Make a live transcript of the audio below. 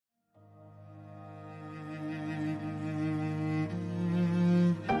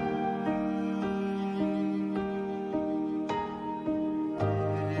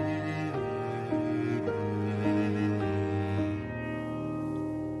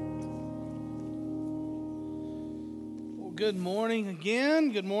Good morning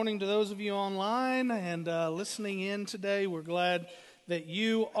again. Good morning to those of you online and listening in today. We're glad that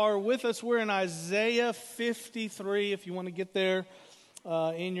you are with us. We're in Isaiah 53, if you want to get there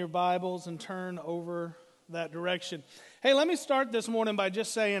in your Bibles and turn over that direction. Hey, let me start this morning by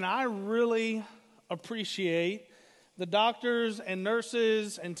just saying I really appreciate the doctors and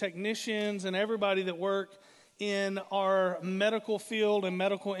nurses and technicians and everybody that work in our medical field and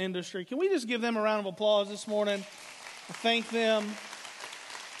medical industry. Can we just give them a round of applause this morning? Thank them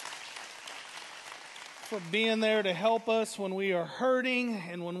for being there to help us when we are hurting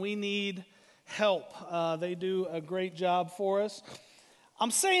and when we need help. They do a great job for us.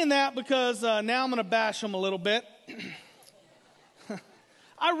 I'm saying that because now I'm going to bash them a little bit.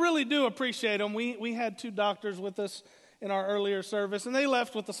 I really do appreciate them. We had two doctors with us in our earlier service, and they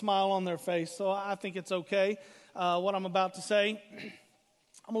left with a smile on their face, so I think it's okay what I'm about to say.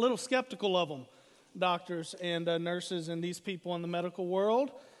 I'm a little skeptical of them. Doctors and nurses and these people in the medical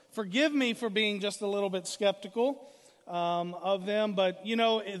world. Forgive me for being just a little bit skeptical of them, but you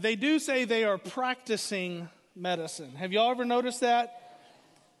know, they do say they are practicing medicine. Have y'all ever noticed that?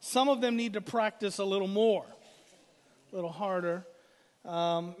 Some of them need to practice a little more, a little harder.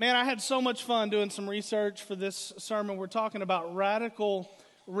 Man, I had so much fun doing some research for this sermon. We're talking about radical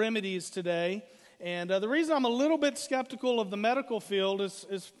remedies today. And the reason I'm a little bit skeptical of the medical field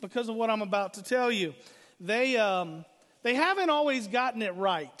is because of what I'm about to tell you. They haven't always gotten it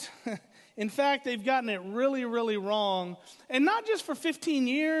right. In fact, they've gotten it really, really wrong. And not just for 15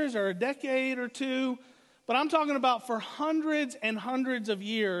 years or a decade or two, but I'm talking about for hundreds and hundreds of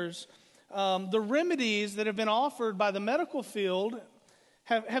years. The remedies that have been offered by the medical field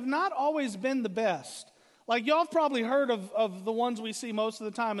have not always been the best. Like, y'all have probably heard of the ones we see most of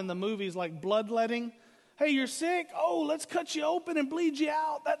the time in the movies, like bloodletting. Hey, you're sick? Oh, let's cut you open and bleed you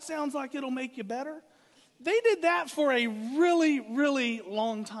out. That sounds like it'll make you better. They did that for a really, really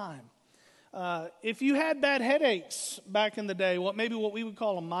long time. If you had bad headaches back in the day, what we would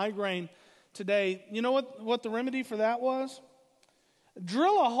call a migraine today, you know what the remedy for that was?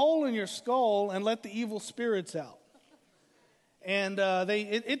 Drill a hole in your skull and let the evil spirits out. And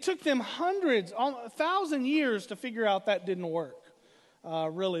it took them hundreds, 1,000 years to figure out that didn't work,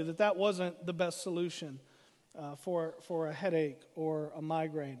 really, that wasn't the best solution for a headache or a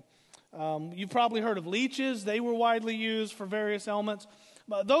migraine. You've probably heard of leeches. They were widely used for various ailments.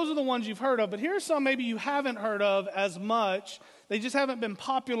 But those are the ones you've heard of. But here's some maybe you haven't heard of as much. They just haven't been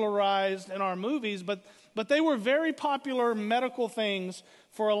popularized in our movies, but they were very popular medical things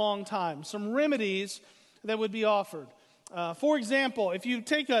for a long time. Some remedies that would be offered. For example, if you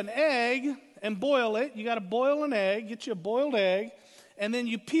take an egg and boil it, you got to boil an egg, get you a boiled egg, and then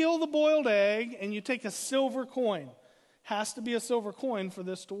you peel the boiled egg and you take a silver coin. Has to be a silver coin for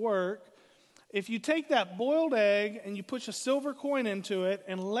this to work. If you take that boiled egg and you push a silver coin into it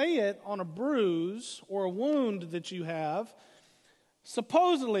and lay it on a bruise or a wound that you have,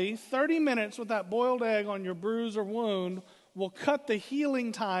 supposedly 30 minutes with that boiled egg on your bruise or wound will cut the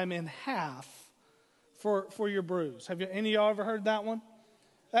healing time in half. For your bruise. Have any of y'all ever heard that one?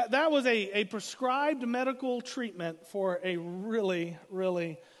 That was a prescribed medical treatment for a really,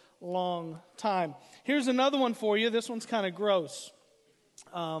 really long time. Here's another one for you. This one's kind of gross.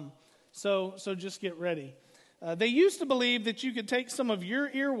 So just get ready. They used to believe that you could take some of your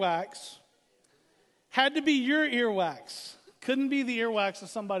earwax. Had to be your earwax. Couldn't be the earwax of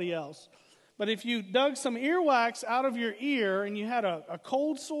somebody else. But if you dug some earwax out of your ear and you had a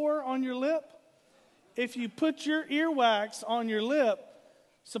cold sore on your lip, if you put your earwax on your lip,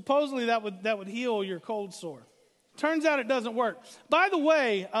 supposedly that would heal your cold sore. Turns out it doesn't work. By the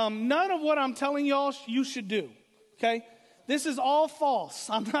way, none of what I'm telling y'all you should do, okay? This is all false.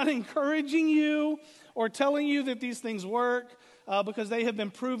 I'm not encouraging you or telling you that these things work because they have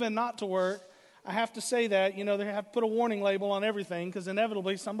been proven not to work. I have to say that, you know, they have to put a warning label on everything because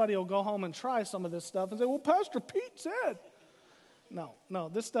inevitably somebody will go home and try some of this stuff and say, well, Pastor Pete said. No,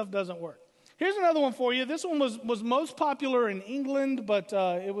 this stuff doesn't work. Here's another one for you. This one was most popular in England, but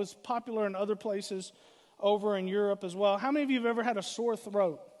it was popular in other places over in Europe as well. How many of you have ever had a sore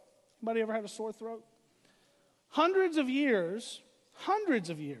throat? Anybody ever had a sore throat? Hundreds of years,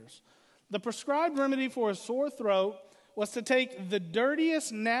 the prescribed remedy for a sore throat was to take the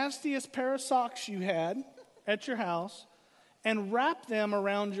dirtiest, nastiest pair of socks you had at your house and wrap them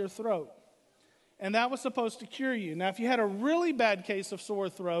around your throat. And that was supposed to cure you. Now, if you had a really bad case of sore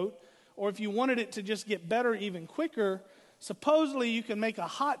throat, or if you wanted it to just get better even quicker, supposedly you can make a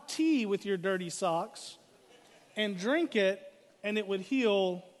hot tea with your dirty socks and drink it, and it would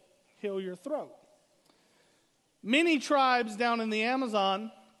heal your throat. Many tribes down in the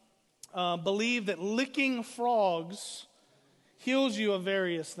Amazon believe that licking frogs heals you of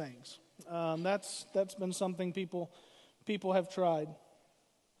various things. That's been something people have tried.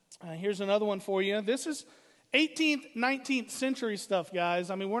 Here's another one for you. This is 18th, 19th century stuff, guys.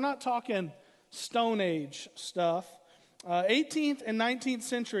 I mean, we're not talking Stone Age stuff. 18th and 19th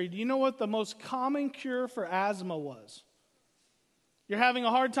century, do you know what the most common cure for asthma was? You're having a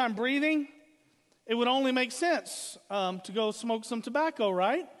hard time breathing? It would only make sense to go smoke some tobacco,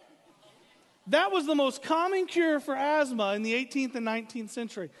 right? That was the most common cure for asthma in the 18th and 19th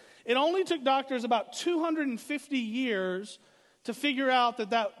century. It only took doctors about 250 years to figure out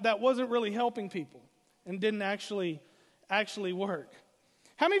that wasn't really helping people and didn't actually work.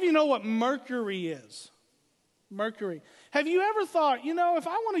 How many of you know what mercury is? Mercury. Have you ever thought, if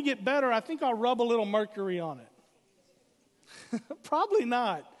I want to get better, I think I'll rub a little mercury on it? Probably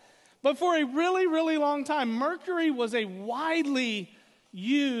not. But for a really, really long time, mercury was a widely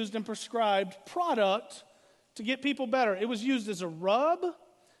used and prescribed product to get people better. It was used as a rub.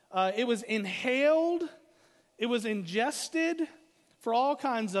 It was inhaled. It was ingested for all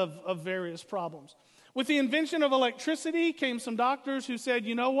kinds of various problems. With the invention of electricity came some doctors who said,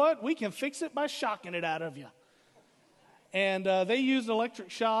 you know what? We can fix it by shocking it out of you. And they used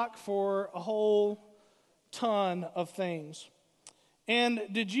electric shock for a whole ton of things. And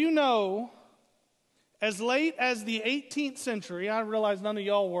did you know, as late as the 18th century, I realize none of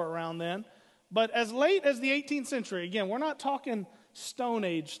y'all were around then, but as late as the 18th century, again, we're not talking Stone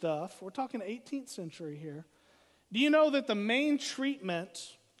Age stuff, we're talking 18th century here. Do you know that the main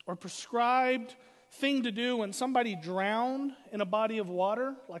treatment or prescribed thing to do when somebody drowned in a body of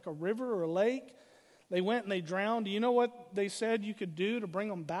water, like a river or a lake, they went and they drowned, do you know what they said you could do to bring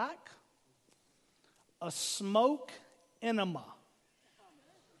them back? A smoke enema.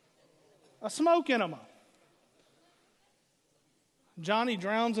 A smoke enema. Johnny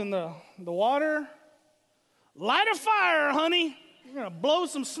drowns in the water. Light a fire, honey. You're going to blow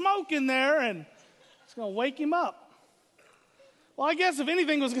some smoke in there and it's going to wake him up. Well, I guess if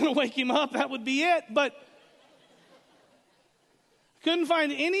anything was going to wake him up, that would be it. But couldn't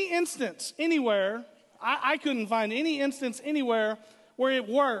find any instance anywhere. I couldn't find any instance anywhere where it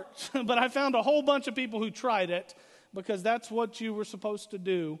worked. But I found a whole bunch of people who tried it because that's what you were supposed to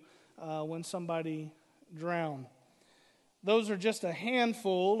do when somebody drowned. Those are just a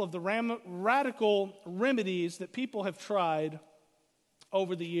handful of the radical remedies that people have tried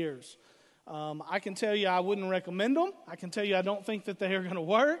over the years. I can tell you I wouldn't recommend them. I can tell you I don't think that they are going to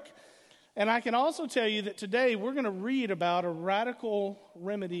work. And I can also tell you that today we're going to read about a radical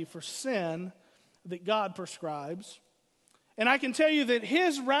remedy for sin that God prescribes. And I can tell you that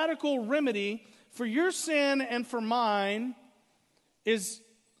His radical remedy for your sin and for mine is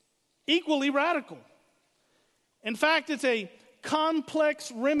equally radical. In fact, it's a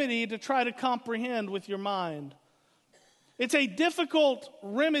complex remedy to try to comprehend with your mind. It's a difficult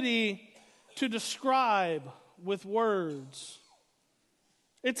remedy to describe with words.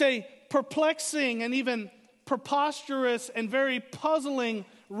 It's a perplexing and even preposterous and very puzzling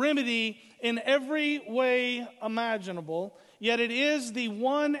remedy in every way imaginable, yet it is the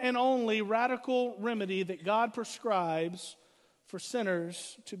one and only radical remedy that God prescribes for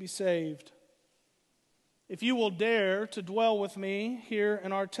sinners to be saved. If you will dare to dwell with me here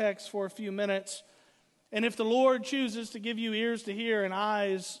in our text for a few minutes, and if the Lord chooses to give you ears to hear and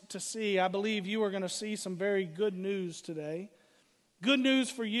eyes to see, I believe you are going to see some very good news today. Good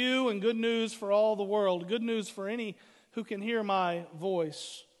news for you and good news for all the world. Good news for any who can hear my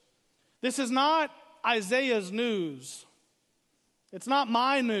voice. This is not Isaiah's news. It's not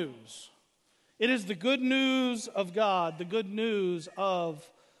my news. It is the good news of God, the good news of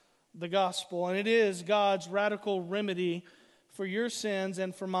the gospel. And it is God's radical remedy for your sins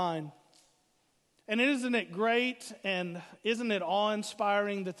and for mine. And isn't it great and isn't it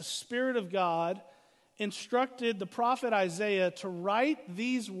awe-inspiring that the Spirit of God instructed the prophet Isaiah to write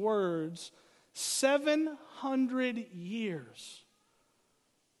these words 700 years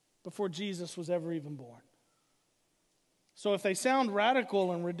before Jesus was ever even born? So if they sound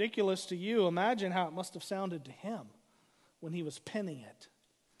radical and ridiculous to you, imagine how it must have sounded to him when he was penning it.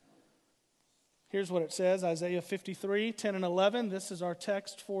 Here's what it says, Isaiah 53, 10 and 11. This is our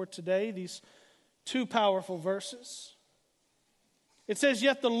text for today, these two powerful verses. It says,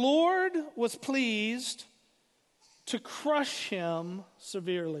 "Yet the Lord was pleased to crush him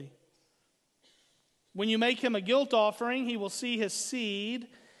severely. When you make him a guilt offering, he will see his seed.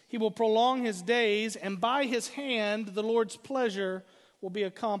 He will prolong his days, and by his hand the Lord's pleasure will be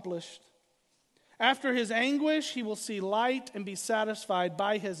accomplished. After his anguish, he will see light and be satisfied.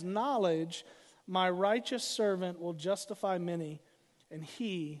 By his knowledge, my righteous servant will justify many, and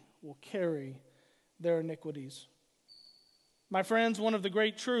he will carry their iniquities." My friends, one of the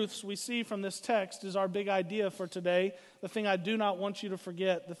great truths we see from this text is our big idea for today, the thing I do not want you to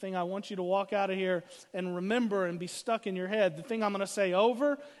forget, the thing I want you to walk out of here and remember and be stuck in your head, the thing I'm going to say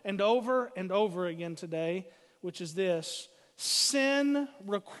over and over and over again today, which is this: sin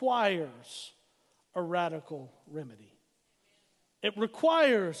requires a radical remedy. It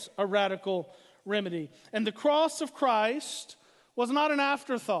requires a radical remedy. And the cross of Christ was not an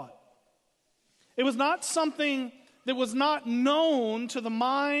afterthought. It was not something that was not known to the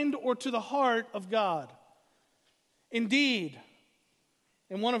mind or to the heart of God. Indeed,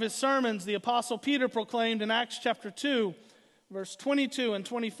 in one of his sermons, the Apostle Peter proclaimed in Acts chapter 2, verse 22 and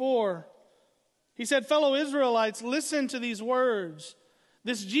 24, he said, "Fellow Israelites, listen to these words.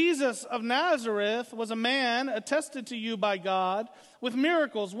 This Jesus of Nazareth was a man attested to you by God with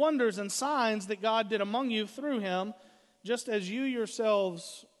miracles, wonders, and signs that God did among you through him, just as you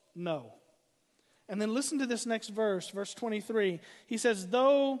yourselves know." And then listen to this next verse, verse 23. He says,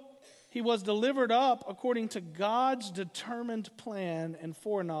 "Though he was delivered up according to God's determined plan and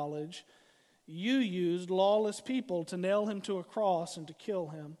foreknowledge, you used lawless people to nail him to a cross and to kill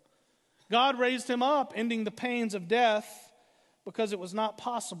him. God raised him up, ending the pains of death, because it was not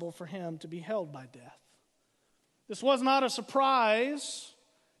possible for him to be held by death." This was not a surprise,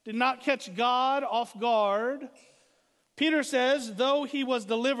 did not catch God off guard. Peter says, though he was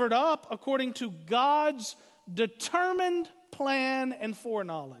delivered up according to God's determined plan and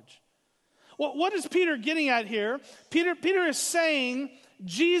foreknowledge. Well, what is Peter getting at here? Peter is saying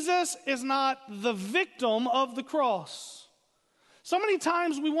Jesus is not the victim of the cross. So many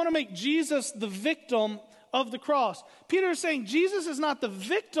times we want to make Jesus the victim of the cross. Peter is saying Jesus is not the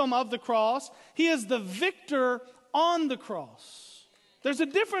victim of the cross. He is the victor on the cross. There's a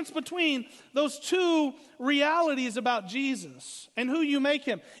difference between those two realities about Jesus and who you make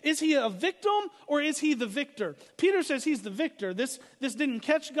him. Is he a victim or is he the victor? Peter says he's the victor. This didn't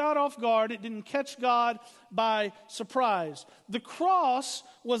catch God off guard. It didn't catch God by surprise. The cross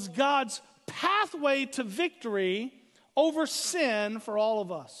was God's pathway to victory over sin for all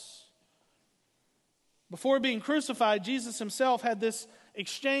of us. Before being crucified, Jesus himself had this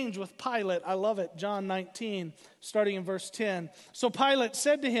exchange with Pilate. I love it. John 19, starting in verse 10. "So Pilate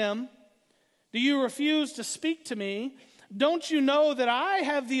said to him, 'Do you refuse to speak to me? Don't you know that I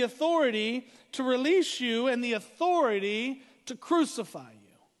have the authority to release you and the authority to crucify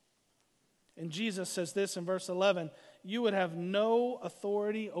you?' And Jesus says this in verse 11, 'You would have no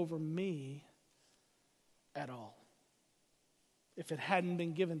authority over me at all if it hadn't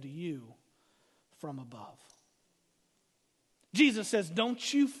been given to you from above.'" Jesus says,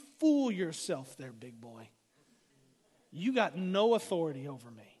 don't you fool yourself there, big boy. You got no authority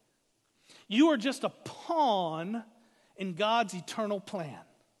over me. You are just a pawn in God's eternal plan.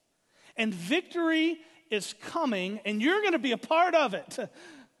 And victory is coming, and you're going to be a part of it.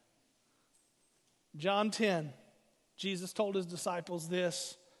 John 10, Jesus told his disciples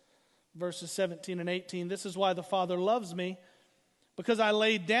this, verses 17 and 18, "This is why the Father loves me, because I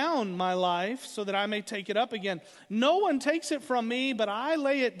laid down my life so that I may take it up again. No one takes it from me, but I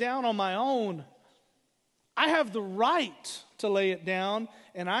lay it down on my own. I have the right to lay it down,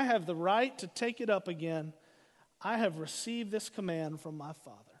 and I have the right to take it up again. I have received this command from my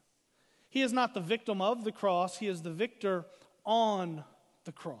Father." He is not the victim of the cross. He is the victor on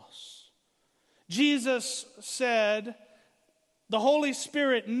the cross. Jesus said the Holy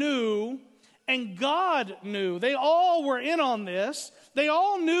Spirit knew and God knew. They all were in on this. They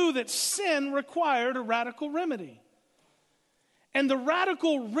all knew that sin required a radical remedy. And the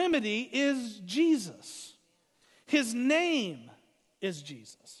radical remedy is Jesus. His name is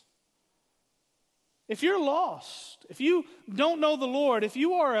Jesus. If you're lost, if you don't know the Lord, if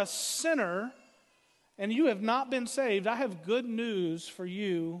you are a sinner and you have not been saved, I have good news for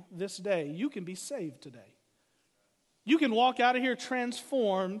you this day. You can be saved today. You can walk out of here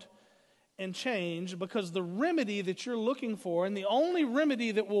transformed and change, because the remedy that you're looking for, and the only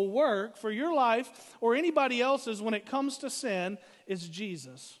remedy that will work for your life or anybody else's when it comes to sin, is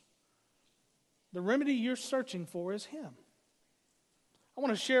Jesus. The remedy you're searching for is him. I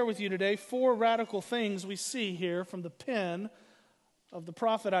want to share with you today 4 radical things we see here from the pen of the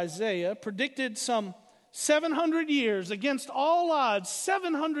prophet Isaiah, predicted some 700 years, against all odds,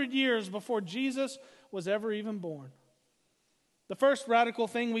 700 years before Jesus was ever even born. The first radical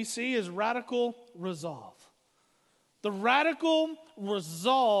thing we see is radical resolve. The radical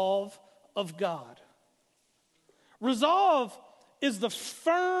resolve of God. Resolve is the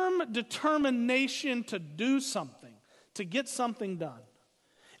firm determination to do something, to get something done.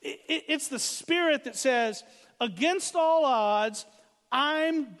 It's the spirit that says, against all odds,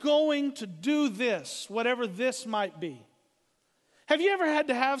 I'm going to do this, whatever this might be. Have you ever had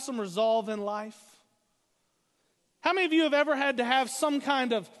to have some resolve in life? How many of you have ever had to have some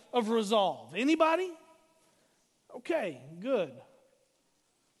kind of resolve? Anybody? Okay, good.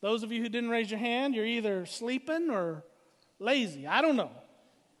 Those of you who didn't raise your hand, you're either sleeping or lazy. I don't know.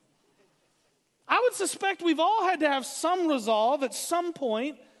 I would suspect we've all had to have some resolve at some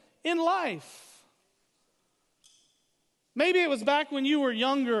point in life. Maybe it was back when you were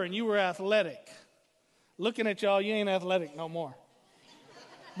younger and you were athletic. Looking at y'all, you ain't athletic no more.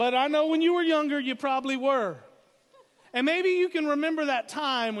 But I know when you were younger, you probably were. And maybe you can remember that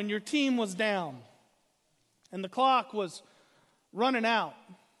time when your team was down and the clock was running out.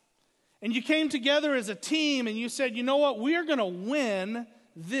 And you came together as a team and you said, you know what, we're going to win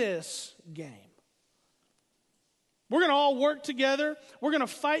this game. We're going to all work together. We're going to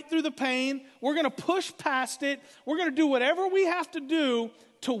fight through the pain. We're going to push past it. We're going to do whatever we have to do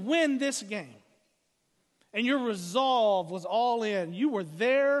to win this game. And your resolve was all in. You were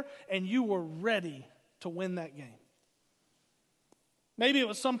there and you were ready to win that game. Maybe it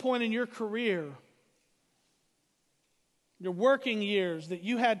was some point in your career, your working years, that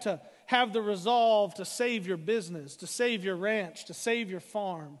you had to have the resolve to save your business, to save your ranch, to save your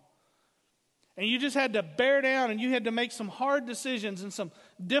farm. And you just had to bear down and you had to make some hard decisions and some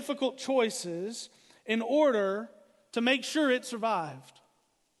difficult choices in order to make sure it survived.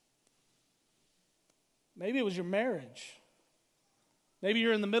 Maybe it was your marriage. Maybe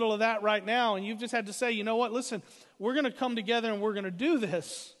you're in the middle of that right now and you've just had to say, you know what, listen, we're going to come together and we're going to do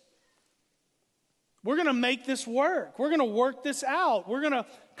this. We're going to make this work. We're going to work this out. We're going to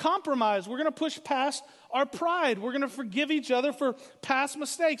compromise. We're going to push past our pride. We're going to forgive each other for past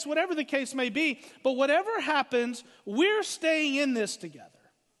mistakes, whatever the case may be. But whatever happens, we're staying in this together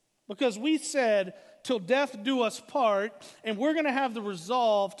because we said, till death do us part, and we're going to have the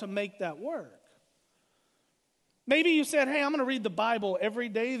resolve to make that work. Maybe you said, hey, I'm going to read the Bible every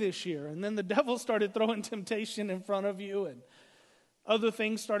day this year, and then the devil started throwing temptation in front of you, and other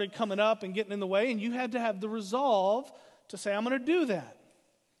things started coming up and getting in the way, and you had to have the resolve to say, I'm going to do that.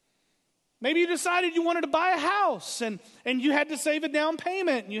 Maybe you decided you wanted to buy a house, and you had to save a down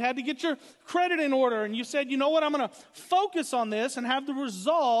payment, and you had to get your credit in order, and you said, you know what, I'm going to focus on this and have the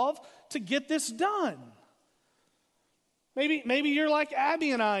resolve to get this done. Maybe you're like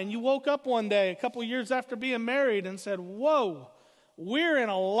Abby and I, and you woke up one day a couple years after being married and said, whoa, we're in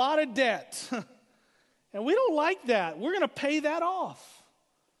a lot of debt. And we don't like that. We're going to pay that off.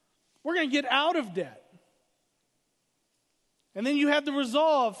 We're going to get out of debt. And then you had the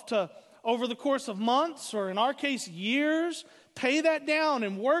resolve to, over the course of months, or in our case, years, pay that down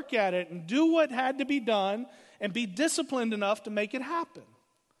and work at it and do what had to be done and be disciplined enough to make it happen.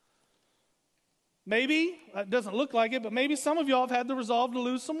 Maybe, it doesn't look like it, but maybe some of y'all have had the resolve to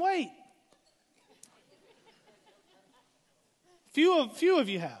lose some weight. Few of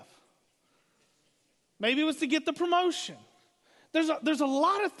you have. Maybe it was to get the promotion. There's a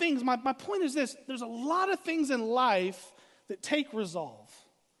lot of things. My point is this. There's a lot of things in life that take resolve.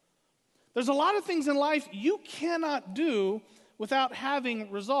 There's a lot of things in life you cannot do without having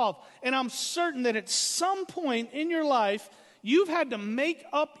resolve. And I'm certain that at some point in your life, you've had to make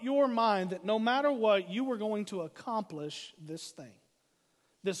up your mind that no matter what, you were going to accomplish this thing,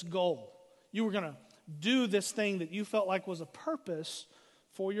 this goal. You were going to do this thing that you felt like was a purpose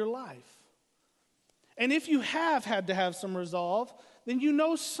for your life. And if you have had to have some resolve, then you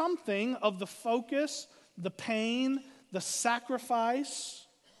know something of the focus, the pain, the sacrifice,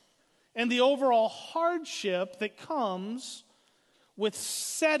 and the overall hardship that comes with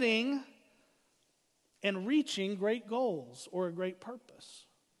setting and reaching great goals or a great purpose.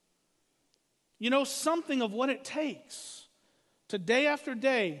 You know something of what it takes to day after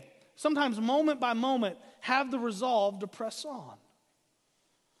day, sometimes moment by moment, have the resolve to press on.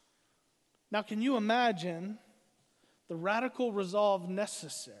 Now, can you imagine the radical resolve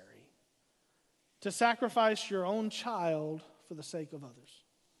necessary to sacrifice your own child for the sake of others?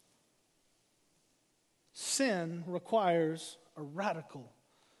 Sin requires a radical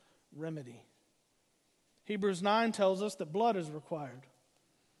remedy. Hebrews 9 tells us that blood is required.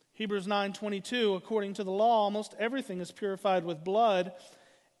 Hebrews 9:22, according to the law, almost everything is purified with blood,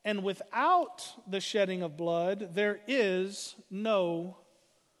 and without the shedding of blood, there is no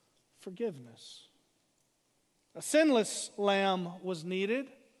forgiveness. A sinless lamb was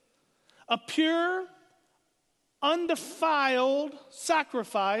needed. A pure, undefiled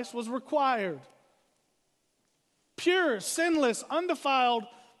sacrifice was required. Pure, sinless, undefiled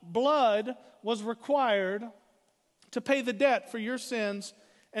blood was required to pay the debt for your sins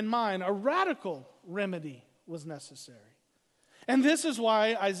and mine. A radical remedy was necessary. And this is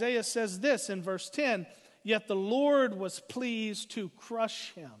why Isaiah says this in verse 10, yet the Lord was pleased to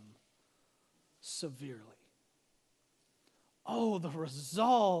crush him severely. Oh, the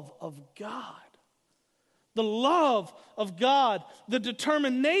resolve of God, the love of God, the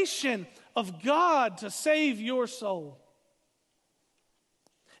determination of God to save your soul.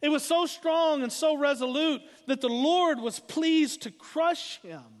 It was so strong and so resolute that the Lord was pleased to crush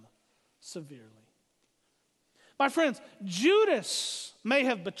him severely. My friends, Judas may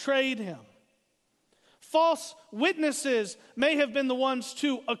have betrayed him. False witnesses may have been the ones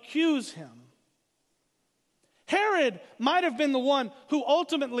to accuse him. Herod might have been the one who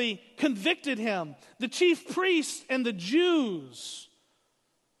ultimately convicted him. The chief priests and the Jews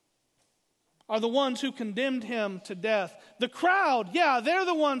are the ones who condemned him to death. The crowd, they're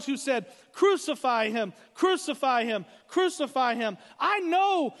the ones who said, crucify him, crucify him, crucify him. I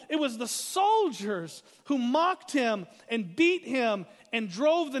know it was the soldiers who mocked him and beat him and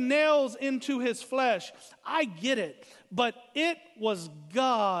drove the nails into his flesh. I get it, but it was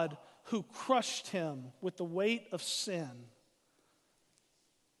God who crushed him with the weight of sin.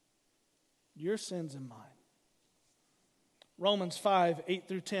 Your sins and mine. Romans 5, 8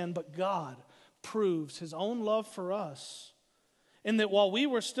 through 10, but God proves his own love for us in that while we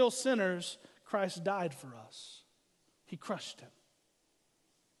were still sinners, Christ died for us. He crushed him.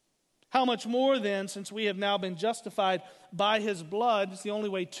 How much more then, since we have now been justified by his blood, it's the only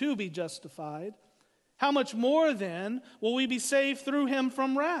way to be justified, how much more then will we be saved through him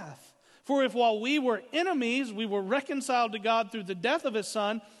from wrath? For if while we were enemies, we were reconciled to God through the death of his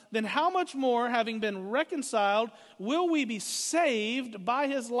Son, then how much more, having been reconciled, will we be saved by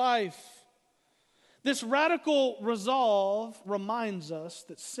his life? This radical resolve reminds us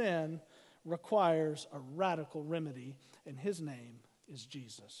that sin requires a radical remedy, and his name is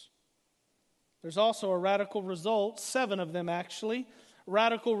Jesus. There's also a radical result, 7 of them actually,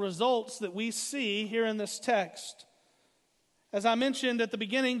 radical results that we see here in this text. As I mentioned at the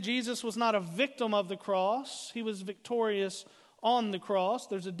beginning, Jesus was not a victim of the cross. He was victorious on the cross.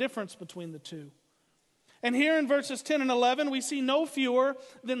 There's a difference between the two. And here in verses 10 and 11, we see no fewer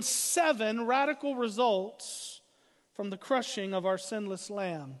than 7 radical results from the crushing of our sinless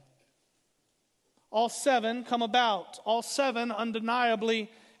Lamb. All 7 come about. All 7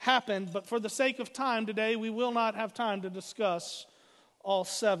 undeniably happened. But for the sake of time today, we will not have time to discuss all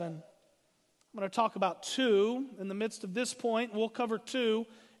 7. I'm going to talk about 2 in the midst of this point. We'll cover 2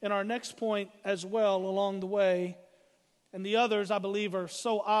 in our next point as well along the way. And the others, I believe, are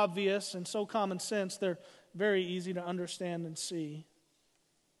so obvious and so common sense, they're very easy to understand and see.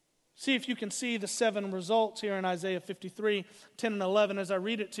 See if you can see the 7 results here in Isaiah 53, 10 and 11 as I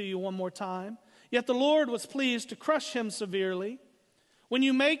read it to you one more time. Yet the Lord was pleased to crush him severely. When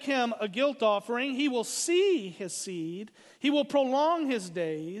you make him a guilt offering, he will see his seed. He will prolong his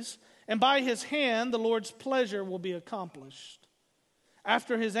days, and by his hand the Lord's pleasure will be accomplished.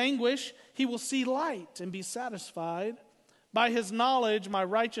 After his anguish, he will see light and be satisfied. By his knowledge, my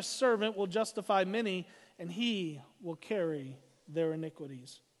righteous servant will justify many, and he will carry their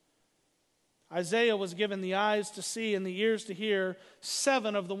iniquities. Isaiah was given the eyes to see and the ears to hear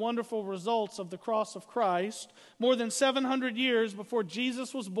 7 of the wonderful results of the cross of Christ, more than 700 years before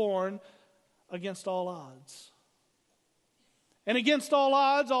Jesus was born, against all odds. And against all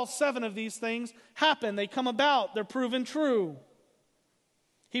odds, all 7 of these things happen. They come about. They're proven true.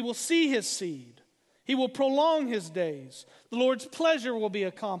 He will see his seed. He will prolong his days. The Lord's pleasure will be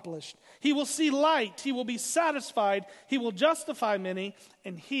accomplished. He will see light. He will be satisfied. He will justify many,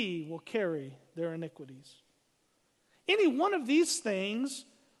 and he will carry their iniquities. Any one of these things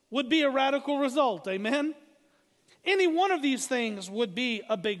would be a radical result, amen? Any one of these things would be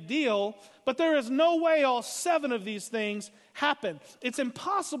a big deal, but there is no way all 7 of these things happen. It's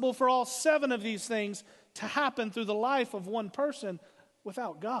impossible for all 7 of these things to happen through the life of one person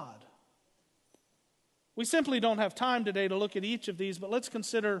without God. We simply don't have time today to look at each of these, but let's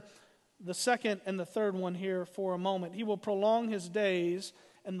consider the second and the third one here for a moment. He will prolong his days,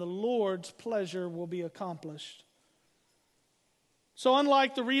 and the Lord's pleasure will be accomplished. So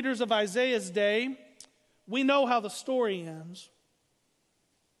unlike the readers of Isaiah's day, we know how the story ends.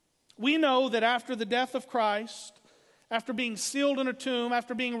 We know that after the death of Christ, after being sealed in a tomb,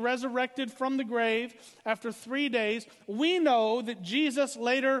 after being resurrected from the grave, after 3 days, we know that Jesus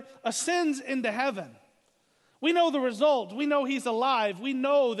later ascends into heaven. We know the result. We know he's alive. We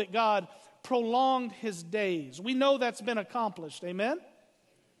know that God prolonged his days. We know that's been accomplished. Amen?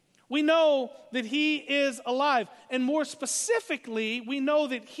 We know that he is alive. And more specifically, we know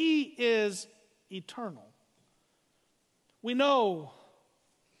that he is eternal. We know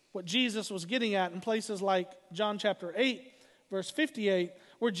what Jesus was getting at in places like John chapter 8, verse 58,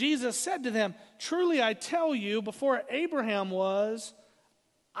 where Jesus said to them, "Truly I tell you, before Abraham was,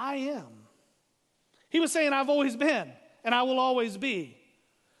 I am." He was saying, I've always been, and I will always be.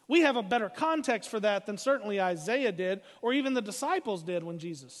 We have a better context for that than certainly Isaiah did, or even the disciples did when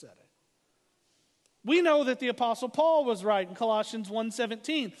Jesus said it. We know that the Apostle Paul was right in Colossians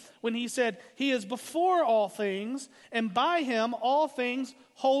 1:17 when he said, "He is before all things, and by him all things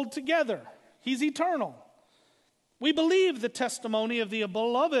hold together." He's eternal. We believe the testimony of the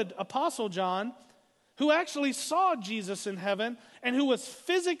beloved Apostle John, who actually saw Jesus in heaven and who was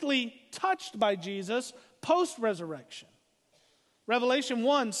physically touched by Jesus post-resurrection. Revelation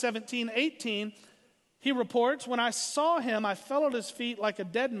 1:17-18, he reports, "When I saw him, I fell at his feet like a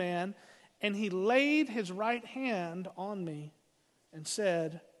dead man, and he laid his right hand on me and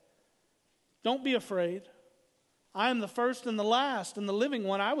said, 'Don't be afraid. I am the first and the last and the living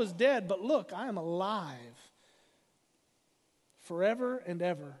one. I was dead, but look, I am alive forever and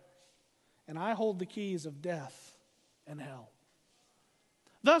ever, and I hold the keys of death and hell.'"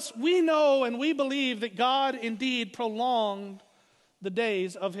 Thus, we know and we believe that God indeed prolonged the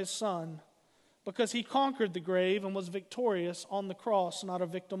days of his Son because he conquered the grave and was victorious on the cross, not a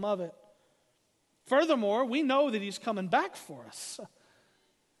victim of it. Furthermore, we know that he's coming back for us.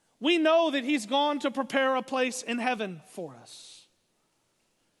 We know that he's gone to prepare a place in heaven for us.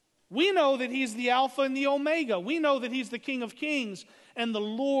 We know that he's the Alpha and the Omega. We know that he's the King of Kings and the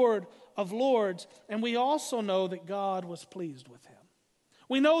Lord of Lords. And we also know that God was pleased with him.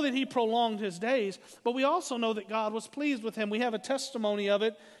 We know that he prolonged his days, but we also know that God was pleased with him. We have a testimony of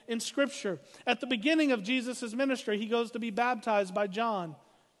it in Scripture. At the beginning of Jesus' ministry, he goes to be baptized by John.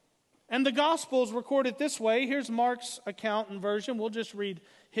 And the Gospels record it this way. Here's Mark's account and version. We'll just read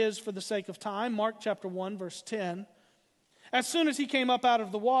his for the sake of time. Mark chapter 1, verse 10. "As soon as he came up out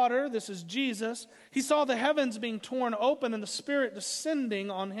of the water," this is Jesus, "he saw the heavens being torn open and the Spirit descending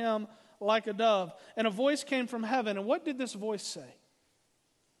on him like a dove. And a voice came from heaven." And what did this voice say?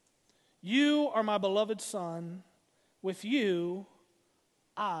 "You are my beloved Son. With you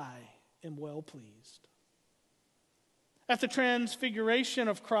I am well pleased." At the transfiguration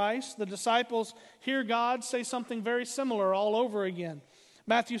of Christ, the disciples hear God say something very similar all over again.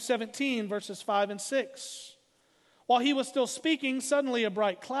 Matthew 17, verses 5 and 6. "While he was still speaking, suddenly a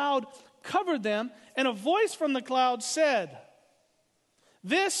bright cloud covered them, and a voice from the cloud said,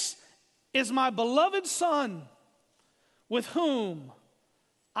 'This is my beloved Son, with whom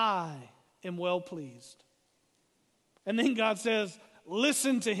I am well pleased.'" And then God says,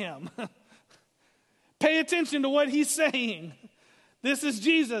 "Listen to him." Pay attention to what he's saying. This is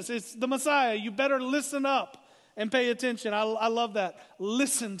Jesus. It's the Messiah. You better listen up and pay attention. I love that.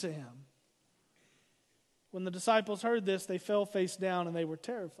 Listen to him. When the disciples heard this, they fell face down and they were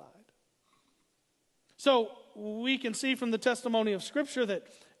terrified. So we can see from the testimony of Scripture that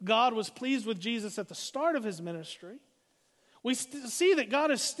God was pleased with Jesus at the start of his ministry. We see that God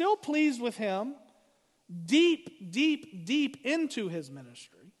is still pleased with him deep, deep, deep into his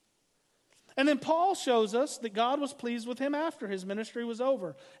ministry. And then Paul shows us that God was pleased with him after his ministry was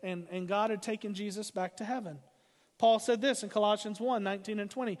over and God had taken Jesus back to heaven. Paul said this in Colossians 1:19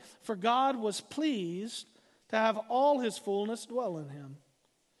 and 20, "For God was pleased to have all his fullness dwell in him,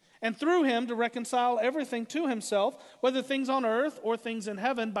 and through him to reconcile everything to himself, whether things on earth or things in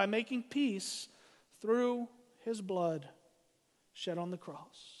heaven, by making peace through his blood shed on the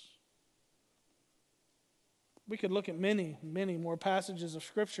cross." We could look at many, many more passages of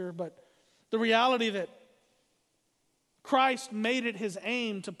Scripture, but the reality that Christ made it his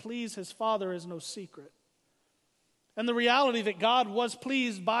aim to please his Father is no secret. And the reality that God was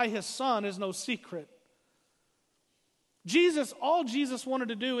pleased by his Son is no secret. All Jesus wanted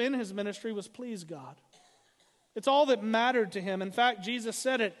to do in his ministry was please God. It's all that mattered to him. In fact, Jesus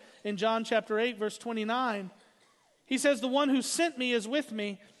said it in John chapter 8, verse 29. He says, "The one who sent me is with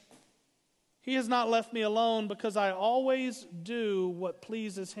me. He has not left me alone because I always do what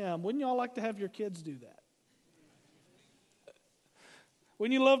pleases him." Wouldn't y'all like to have your kids do that?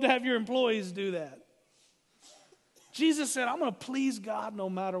 Wouldn't you love to have your employees do that? Jesus said, "I'm going to please God no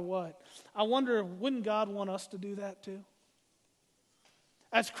matter what." I wonder, wouldn't God want us to do that too?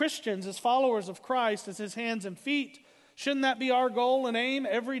 As Christians, as followers of Christ, as his hands and feet, shouldn't that be our goal and aim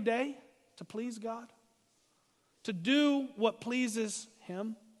every day? To please God? To do what pleases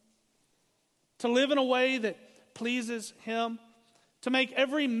him? To live in a way that pleases him? To make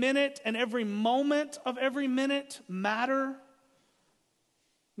every minute and every moment of every minute matter?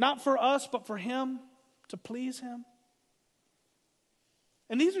 Not for us, but for him, to please him?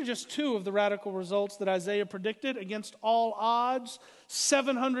 And these are just two of the radical results that Isaiah predicted against all odds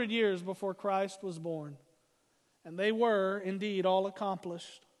 700 years before Christ was born. And they were indeed all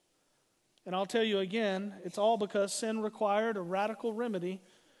accomplished. And I'll tell you again, it's all because sin required a radical remedy,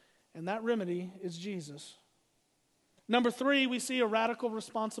 and that remedy is Jesus. Number 3, we see a radical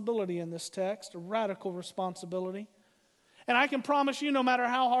responsibility in this text, a radical responsibility. And I can promise you, no matter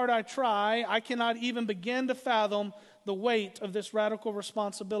how hard I try, I cannot even begin to fathom the weight of this radical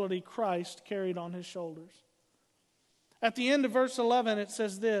responsibility Christ carried on his shoulders. At the end of verse 11, it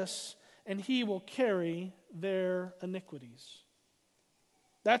says this, and he will carry their iniquities.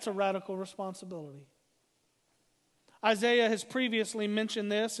 That's a radical responsibility. Isaiah has previously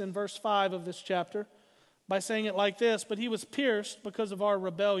mentioned this in verse 5 of this chapter by saying it like this, but he was pierced because of our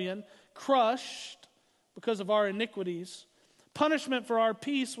rebellion, crushed because of our iniquities. Punishment for our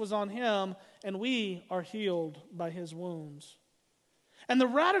peace was on him, and we are healed by his wounds. And the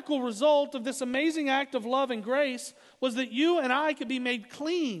radical result of this amazing act of love and grace was that you and I could be made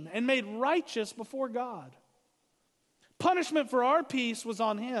clean and made righteous before God. Punishment for our peace was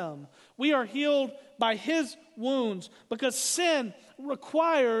on him. We are healed by his wounds because sin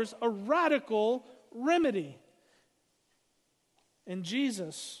requires a radical remedy. And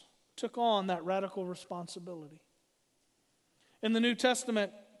Jesus took on that radical responsibility. In the New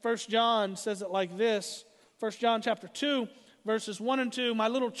Testament, 1 John says it like this. 1 John chapter 2, verses 1 and 2, my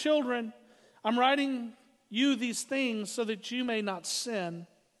little children, I'm writing you these things so that you may not sin.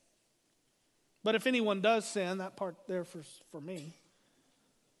 But if anyone does sin, that part there for me.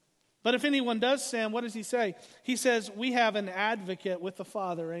 But if anyone does sin, what does he say? He says, we have an advocate with the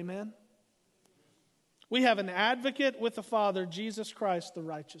Father, amen? We have an advocate with the Father, Jesus Christ, the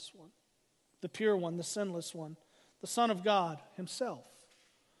righteous one, the pure one, the sinless one, the Son of God himself.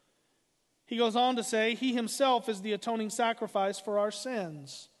 He goes on to say, he himself is the atoning sacrifice for our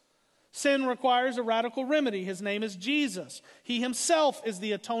sins. Sin requires a radical remedy. His name is Jesus. He himself is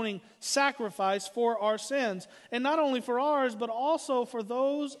the atoning sacrifice for our sins. And not only for ours, but also for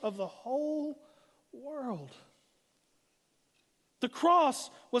those of the whole world. The cross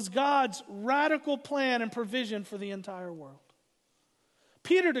was God's radical plan and provision for the entire world.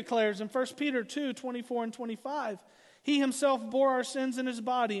 Peter declares in 1 Peter 2, 24 and 25, he himself bore our sins in his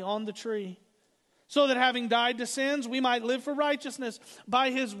body on the tree, so that having died to sins, we might live for righteousness.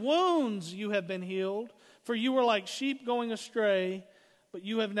 By his wounds you have been healed, for you were like sheep going astray, but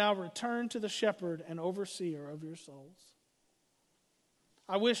you have now returned to the shepherd and overseer of your souls.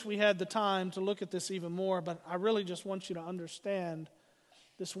 I wish we had the time to look at this even more, but I really just want you to understand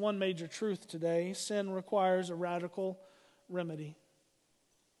this one major truth today. Sin requires a radical remedy.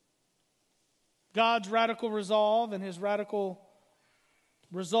 God's radical resolve and his radical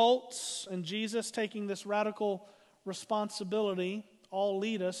results, and Jesus taking this radical responsibility, all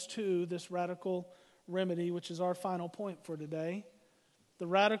lead us to this radical remedy, which is our final point for today. The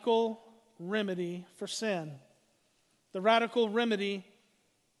radical remedy for sin. The radical remedy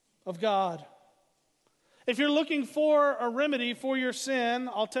of God. If you're looking for a remedy for your sin,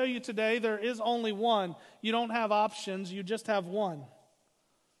 I'll tell you today there is only one. You don't have options, you just have one.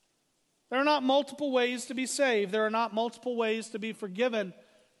 There are not multiple ways to be saved. There are not multiple ways to be forgiven.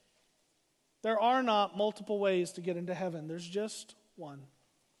 There are not multiple ways to get into heaven. There's just one.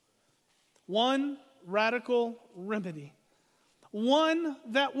 One radical remedy. One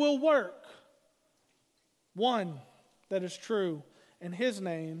that will work. One that is true. And his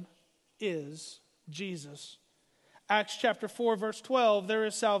name is Jesus. Acts chapter 4, verse 12, there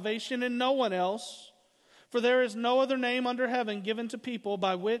is salvation in no one else, for there is no other name under heaven given to people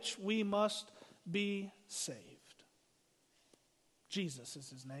by which we must be saved. Jesus is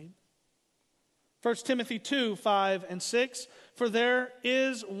his name. 1 Timothy 2, 5 and 6, for there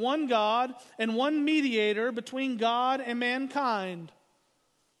is one God and one mediator between God and mankind,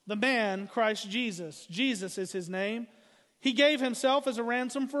 the man Christ Jesus. Jesus is his name. He gave himself as a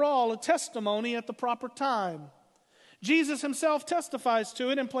ransom for all, a testimony at the proper time. Jesus himself testifies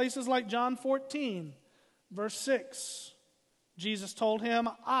to it in places like John 14, verse 6. Jesus told him,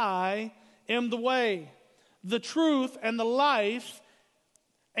 I am the way, the truth, and the life.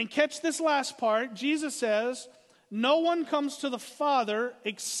 And catch this last part. Jesus says, no one comes to the Father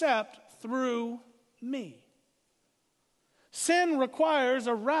except through me. Sin requires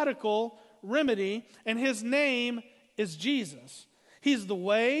a radical remedy, and his name is Jesus. He's the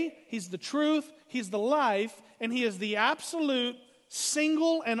way, he's the truth, he's the life, and he is the absolute,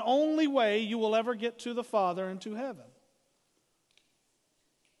 single, and only way you will ever get to the Father and to heaven.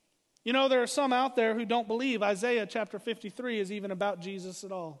 You know, there are some out there who don't believe Isaiah chapter 53 is even about Jesus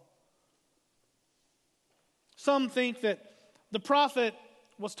at all. Some think that the prophet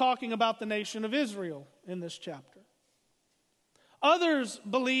was talking about the nation of Israel in this chapter. Others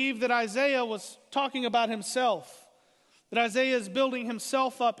believe that Isaiah was talking about himself, that Isaiah is building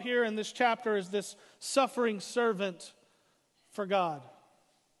himself up here in this chapter as this suffering servant for God.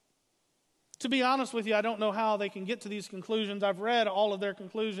 To be honest with you, I don't know how they can get to these conclusions. I've read all of their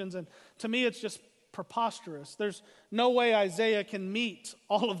conclusions, and to me it's just preposterous. There's no way Isaiah can meet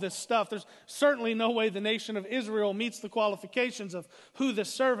all of this stuff. There's certainly no way the nation of Israel meets the qualifications of who the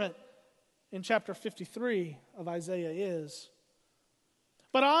servant in chapter 53 of Isaiah is.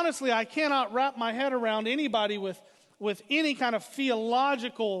 But honestly, I cannot wrap my head around anybody with any kind of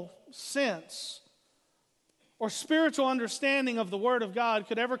theological sense or spiritual understanding of the Word of God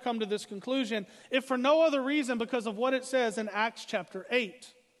could ever come to this conclusion, if for no other reason because of what it says in Acts chapter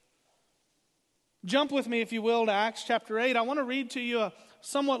 8. Jump with me, if you will, to Acts chapter 8. I want to read to you a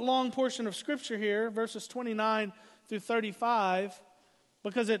somewhat long portion of Scripture here, verses 29 through 35,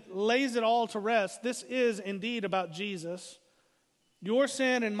 because it lays it all to rest. This is indeed about Jesus. Your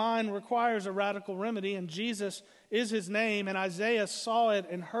sin and mine requires a radical remedy, and Jesus is his name, and Isaiah saw it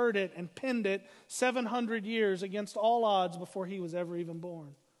and heard it and penned it 700 years against all odds before he was ever even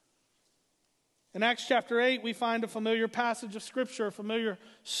born. In Acts chapter 8, we find a familiar passage of Scripture, a familiar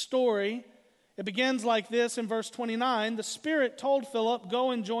story. It begins like this in verse 29. The Spirit told Philip, go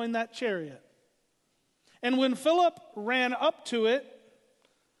and join that chariot. And when Philip ran up to it,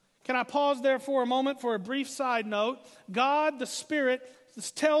 can I pause there for a moment for a brief side note? God, the Spirit,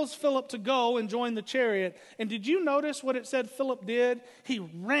 tells Philip to go and join the chariot. And did you notice what it said Philip did? He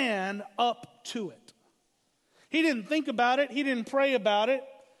ran up to it. He didn't think about it. He didn't pray about it.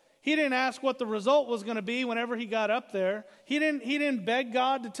 He didn't ask what the result was going to be whenever he got up there. He didn't beg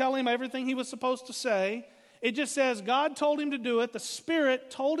God to tell him everything he was supposed to say. It just says God told him to do it. The Spirit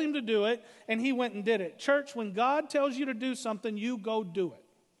told him to do it, and he went and did it. Church, when God tells you to do something, you go do it.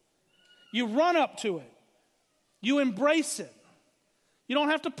 You run up to it. You embrace it. You don't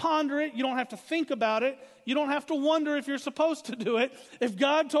have to ponder it. You don't have to think about it. You don't have to wonder if you're supposed to do it. If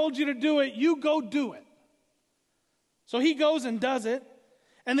God told you to do it, you go do it. So he goes and does it.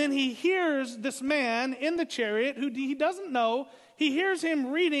 And then he hears this man in the chariot who he doesn't know. He hears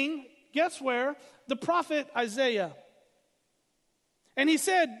him reading, guess where? The prophet Isaiah. And he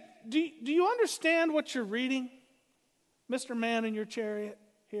said, do you understand what you're reading, Mr. Man in your chariot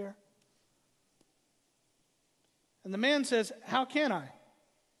here? And the man says, how can I?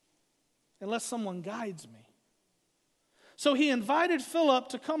 Unless someone guides me. So he invited Philip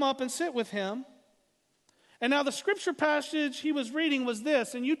to come up and sit with him. And now the scripture passage he was reading was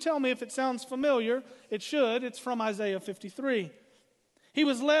this, and you tell me if it sounds familiar. It should. It's from Isaiah 53. He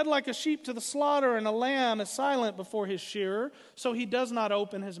was led like a sheep to the slaughter, and a lamb is silent before his shearer, so he does not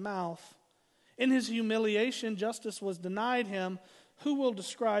open his mouth. In his humiliation, justice was denied him. Who will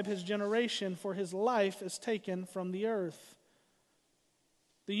describe his generation? For his life is taken from the earth.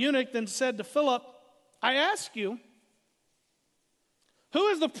 The eunuch then said to Philip, I ask you, who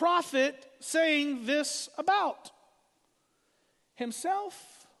is the prophet saying this about?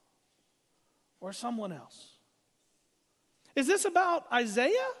 Himself or someone else? Is this about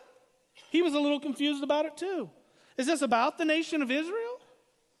Isaiah? He was a little confused about it too. Is this about the nation of Israel?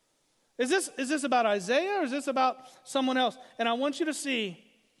 Is this about Isaiah or is this about someone else? And I want you to see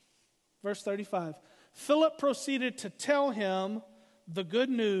verse 35. Philip proceeded to tell him the good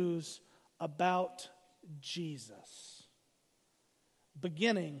news about Jesus,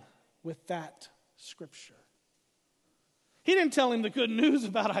 beginning with that scripture. He didn't tell him the good news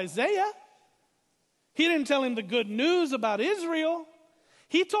about Isaiah. He didn't tell him the good news about Israel.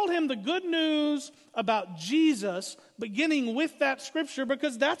 He told him the good news about Jesus, beginning with that scripture,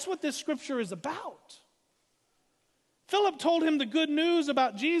 because that's what this scripture is about. Philip told him the good news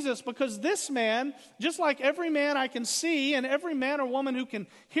about Jesus because this man, just like every man I can see and every man or woman who can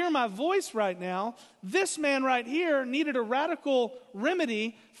hear my voice right now, this man right here needed a radical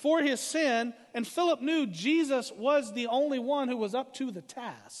remedy for his sin, and Philip knew Jesus was the only one who was up to the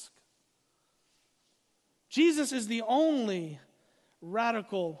task. Jesus is the only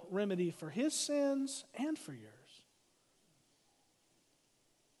radical remedy for his sins and for yours.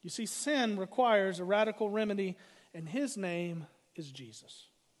 You see, sin requires a radical remedy, and his name is Jesus.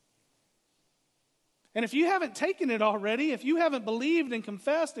 And if you haven't taken it already, if you haven't believed and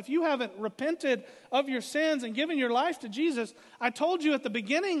confessed, if you haven't repented of your sins and given your life to Jesus, I told you at the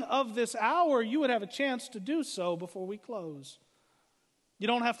beginning of this hour you would have a chance to do so before we close. You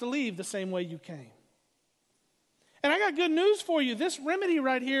don't have to leave the same way you came. And I got good news for you. This remedy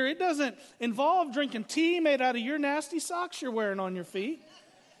right here, it doesn't involve drinking tea made out of your nasty socks you're wearing on your feet.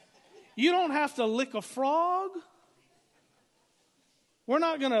 You don't have to lick a frog. We're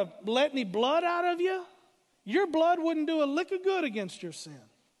not going to let any blood out of you. Your blood wouldn't do a lick of good against your sin.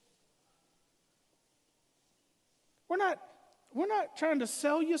 We're not trying to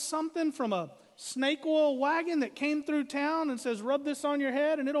sell you something from a snake oil wagon that came through town and says, rub this on your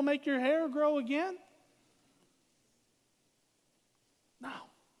head and it'll make your hair grow again. No.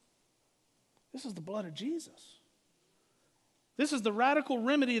 This is the blood of Jesus. This is the radical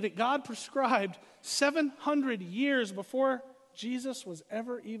remedy that God prescribed 700 years before Jesus was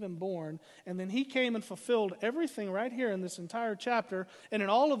ever even born. And then he came and fulfilled everything right here in this entire chapter and in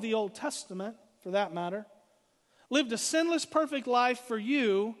all of the Old Testament, for that matter. Lived a sinless, perfect life for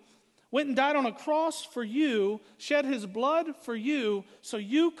you, went and died on a cross for you, shed his blood for you so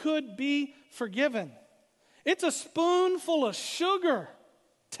you could be forgiven. It's a spoonful of sugar.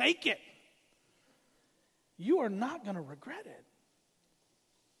 Take it. You are not going to regret it.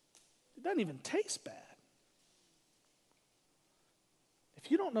 It doesn't even taste bad.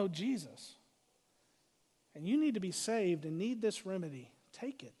 If you don't know Jesus and you need to be saved and need this remedy,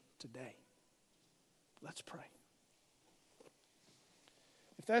 take it today. Let's pray.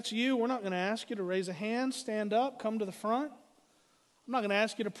 If that's you, we're not going to ask you to raise a hand, stand up, come to the front. I'm not going to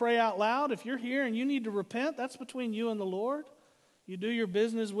ask you to pray out loud. If you're here and you need to repent, that's between you and the Lord. You do your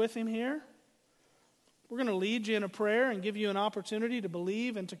business with him here. We're going to lead you in a prayer and give you an opportunity to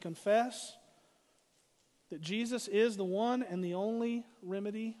believe and to confess that Jesus is the one and the only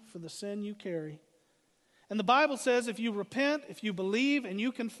remedy for the sin you carry. And the Bible says if you repent, if you believe and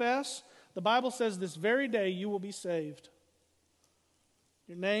you confess, the Bible says this very day you will be saved.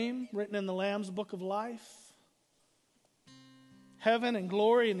 Your name written in the Lamb's book of life. Heaven and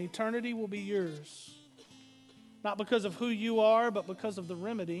glory and eternity will be yours. Not because of who you are, but because of the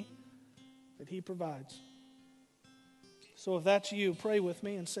remedy that he provides. So if that's you, pray with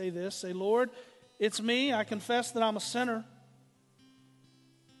me and say this. Say, Lord, it's me. I confess that I'm a sinner.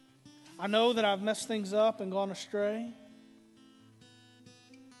 I know that I've messed things up and gone astray.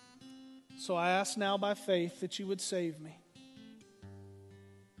 So I ask now by faith that you would save me.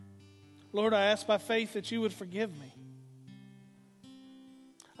 Lord, I ask by faith that you would forgive me.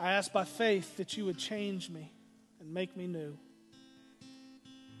 I ask by faith that you would change me and make me new.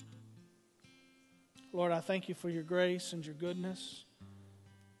 Lord, I thank you for your grace and your goodness,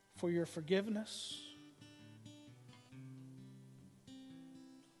 for your forgiveness,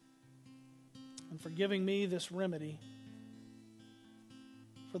 and for giving me this remedy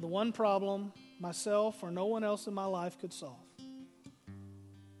for the one problem myself or no one else in my life could solve.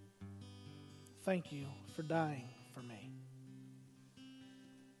 Thank you for dying for me.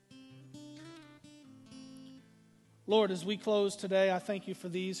 Lord, as we close today, I thank you for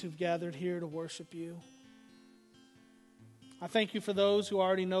these who've gathered here to worship you. I thank you for those who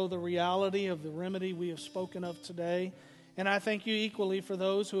already know the reality of the remedy we have spoken of today. And I thank you equally for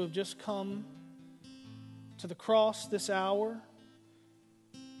those who have just come to the cross this hour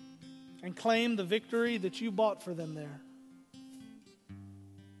and claimed the victory that you bought for them there.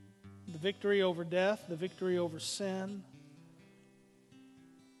 The victory over death, the victory over sin,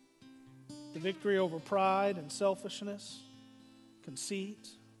 the victory over pride and selfishness, conceit.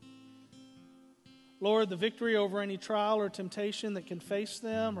 Lord, the victory over any trial or temptation that can face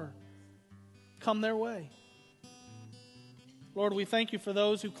them or come their way. Lord, we thank you for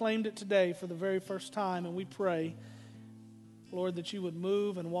those who claimed it today for the very first time, and we pray, Lord, that you would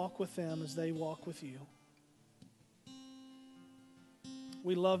move and walk with them as they walk with you.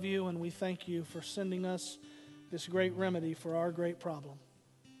 We love you and we thank you for sending us this great remedy for our great problem.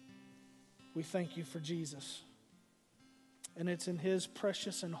 We thank you for Jesus. And it's in his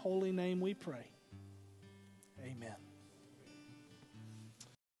precious and holy name we pray. Amen.